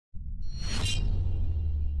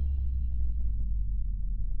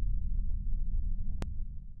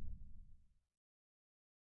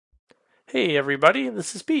Hey everybody,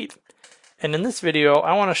 this is Pete. And in this video,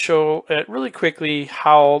 I want to show really quickly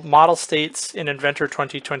how model states in Inventor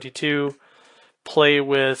 2022 play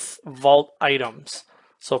with vault items.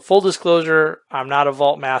 So full disclosure, I'm not a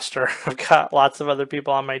vault master. I've got lots of other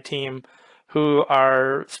people on my team who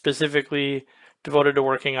are specifically devoted to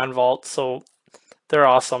working on vault, so they're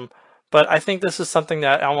awesome. But I think this is something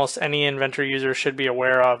that almost any Inventor user should be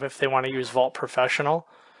aware of if they want to use Vault Professional.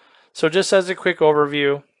 So just as a quick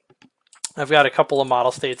overview, I've got a couple of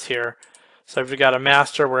model states here. So I've got a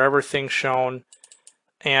master where everything's shown,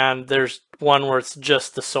 and there's one where it's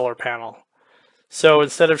just the solar panel. So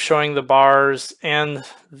instead of showing the bars and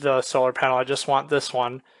the solar panel, I just want this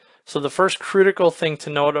one. So the first critical thing to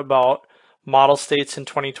note about model states in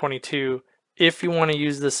 2022, if you want to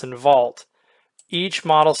use this in Vault, each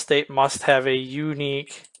model state must have a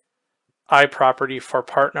unique iProperty for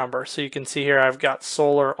part number. So you can see here I've got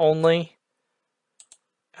solar only.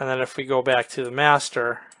 And then if we go back to the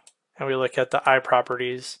master and we look at the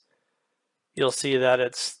iProperties, you'll see that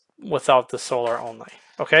it's without the solar only.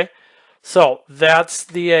 Okay, so that's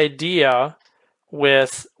the idea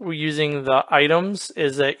with using the items,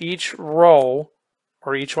 is that each row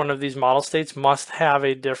or each one of these model states must have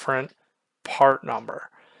a different part number.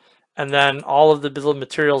 And then all of the bill of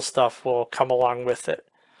materials stuff will come along with it.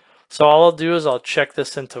 So all I'll do is I'll check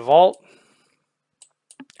this into Vault,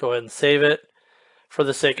 go ahead and save it. For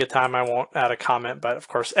the sake of time, I won't add a comment, but of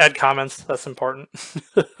course, add comments, that's important.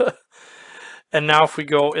 And now if we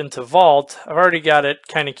go into Vault, I've already got it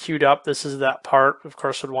kind of queued up. This is that part. Of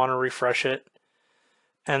course, would want to refresh it.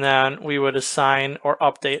 And then we would assign or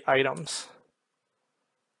update items.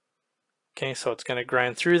 Okay, so it's going to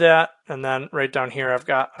grind through that. And then right down here, I've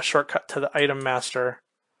got a shortcut to the item master.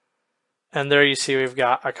 And there you see we've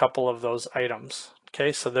got a couple of those items.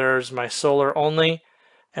 Okay, so there's my solar only.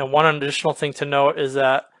 And one additional thing to note is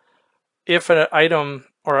that if an item,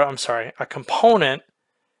 or I'm sorry, a component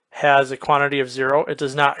has a quantity of 0, it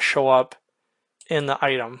does not show up in the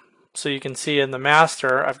item. So you can see in the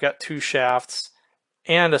master, I've got 2 shafts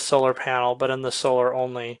and a solar panel, but in the solar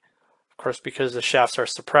only, of course, because the shafts are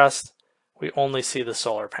suppressed, we only see the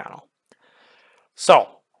solar panel. So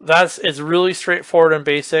it's really straightforward and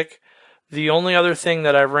basic. The only other thing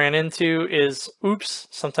that I've ran into is, oops,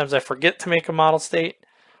 sometimes I forget to make a model state.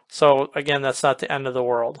 So again, that's not the end of the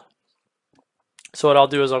world. So what I'll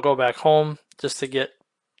do is I'll go back home just to get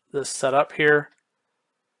this set up here.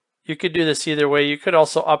 You could do this either way. You could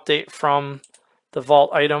also update from the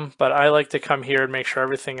Vault item, but I like to come here and make sure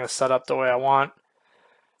everything is set up the way I want.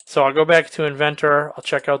 So I'll go back to Inventor. I'll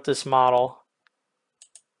check out this model.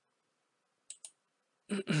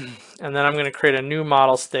 And then I'm going to create a new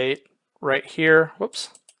model state right here. Whoops.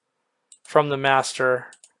 From the master.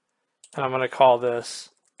 And I'm going to call this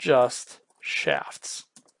just shafts.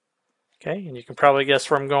 Okay, and you can probably guess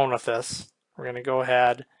where I'm going with this. We're going to go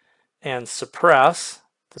ahead and suppress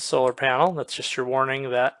the solar panel. That's just your warning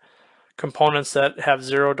that components that have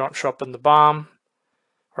 0 don't show up in the BOM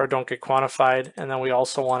or don't get quantified. And then we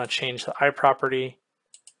also want to change the iProperty.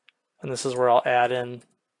 And this is where I'll add in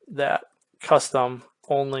that custom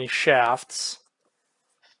only shafts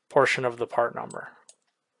portion of the part number.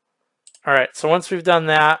 All right, so once we've done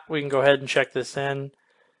that, we can go ahead and check this in.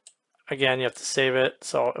 Again, you have to save it,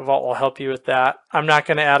 so Vault will help you with that. I'm not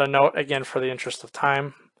going to add a note, again, for the interest of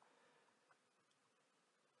time.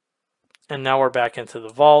 And now we're back into the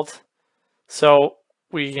Vault. So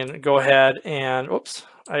we can go ahead and, oops,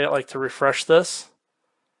 I like to refresh this.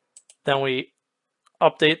 Then we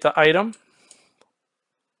update the item.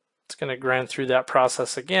 It's going to grind through that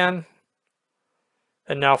process again.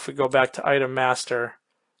 And now if we go back to Item Master,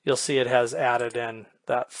 you'll see it has added in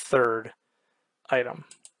that third item.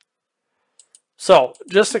 So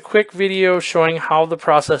just a quick video showing how the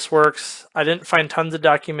process works. I didn't find tons of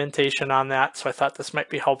documentation on that, so I thought this might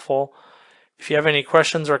be helpful. If you have any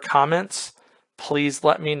questions or comments, please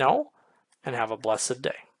let me know, and have a blessed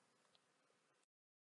day.